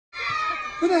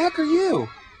Who the heck are you?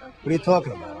 What are you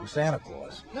talking about? I'm Santa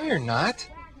Claus. No, you're not.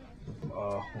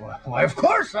 Why, of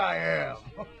course I am.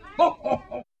 Well,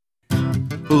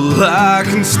 I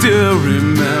can still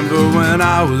remember when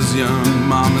I was young,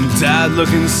 Mom and Dad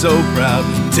looking so proud,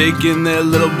 taking their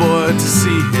little boy to see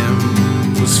him.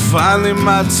 It was finally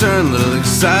my turn, little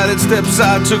excited steps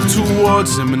I took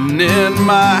towards him, and in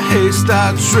my haste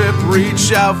I tripped,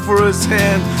 reach out for his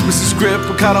hand. Mrs. Grip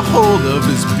caught a hold of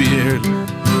his beard.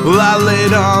 Well, I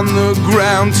laid on the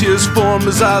ground, tears formed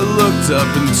as I looked up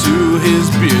into his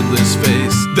beardless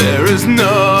face. There is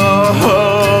no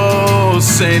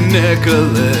Saint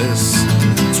Nicholas,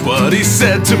 it's what he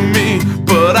said to me,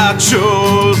 but I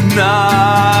chose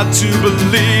not to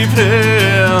believe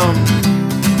him.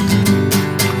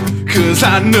 'Cause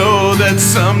I know that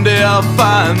someday I'll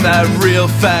find that real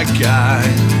fat guy,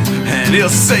 and he'll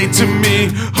say to me,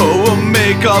 oh, we'll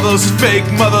make all those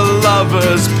fake mother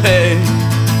lovers pay.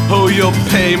 Oh, you'll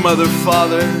pay, mother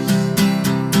fathers.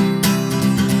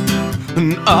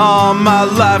 And all my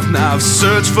life now I've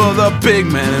searched for the big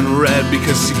man in red,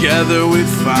 because together we'd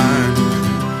find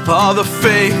all the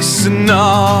fakes and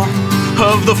all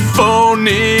of the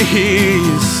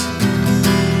phonies.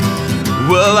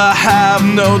 Well, I have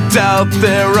no doubt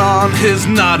they're on his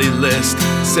naughty list.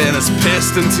 Santa's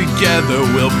pissed and together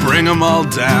we'll bring them all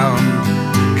down.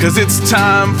 'Cause it's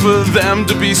time for them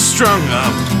to be strung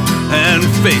up and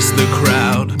face the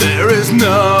crowd. There is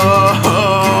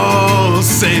no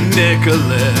Saint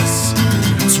Nicholas,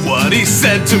 it's what he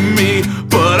said to me,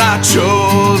 but I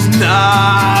chose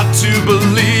not to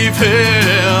believe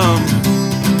him.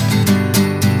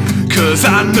 'Cause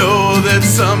I know that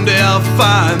someday I'll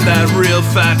find that real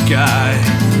fat guy,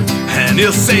 and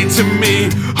he'll say to me,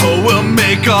 oh, we'll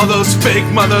make all those fake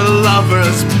mother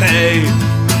lovers pay.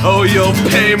 Oh, you'll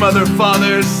pay, mother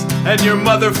fathers, and your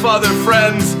mother father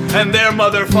friends, and their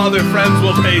mother father friends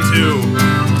will pay too.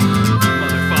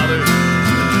 Mother fathers.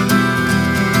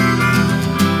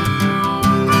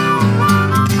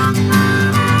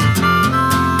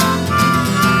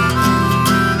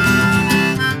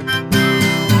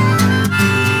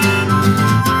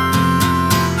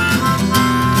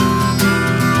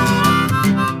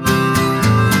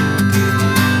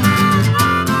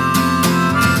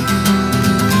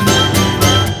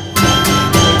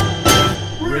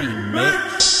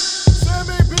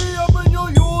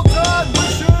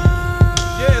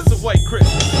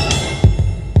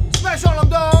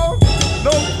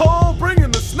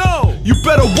 You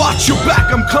better watch your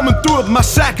back, I'm coming through with my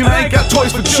sack, and I ain't got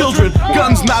toys for children.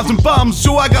 Guns, knives, and bombs,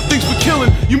 so I got things for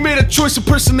killing. You made a choice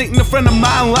impersonating a friend of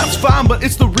mine, well, that's fine, but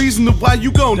it's the reason of why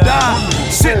you gon' die.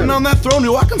 Sitting on that throne,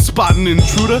 yo, I can spot an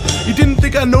intruder. You didn't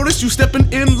think I noticed you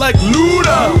stepping in like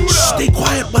Luda. Stay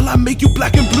quiet while I make you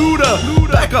black and bluter.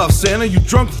 Back off, Santa, you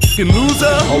drunk f***ing loser.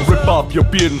 I'll rip off your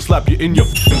beard and slap you in your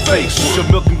f***ing face. Shove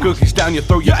milk and cookies down your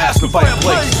throat, your ass in the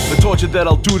fireplace. The torture that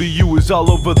I'll do to you is all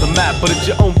over the map, but it's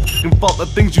your own f***ing fault. The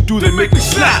things you do, they make me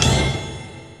snap.